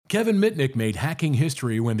Kevin Mitnick made hacking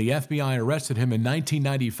history when the FBI arrested him in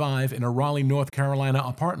 1995 in a Raleigh, North Carolina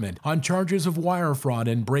apartment on charges of wire fraud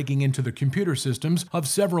and breaking into the computer systems of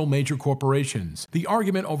several major corporations. The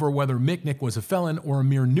argument over whether Mitnick was a felon or a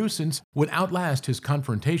mere nuisance would outlast his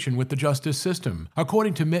confrontation with the justice system.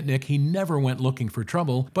 According to Mitnick, he never went looking for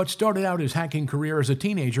trouble, but started out his hacking career as a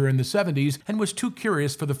teenager in the 70s and was too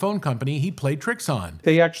curious for the phone company he played tricks on.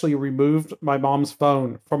 They actually removed my mom's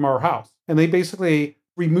phone from our house, and they basically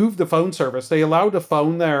removed the phone service. They allowed a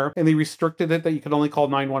phone there, and they restricted it that you could only call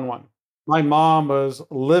 911. My mom was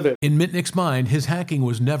livid. In Mitnick's mind, his hacking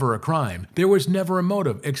was never a crime. There was never a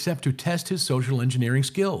motive except to test his social engineering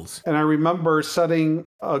skills. And I remember setting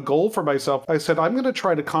a goal for myself. I said, I'm going to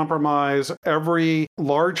try to compromise every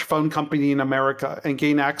large phone company in America and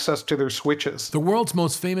gain access to their switches. The world's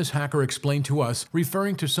most famous hacker explained to us,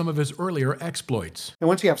 referring to some of his earlier exploits. And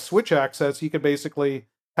once you have switch access, you could basically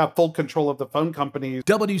have full control of the phone companies.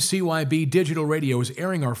 WCYB Digital Radio is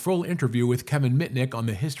airing our full interview with Kevin Mitnick on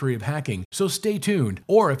the history of hacking, so stay tuned.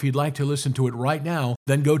 Or if you'd like to listen to it right now,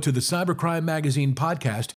 then go to the Cybercrime Magazine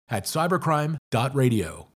podcast at cybercrime.radio.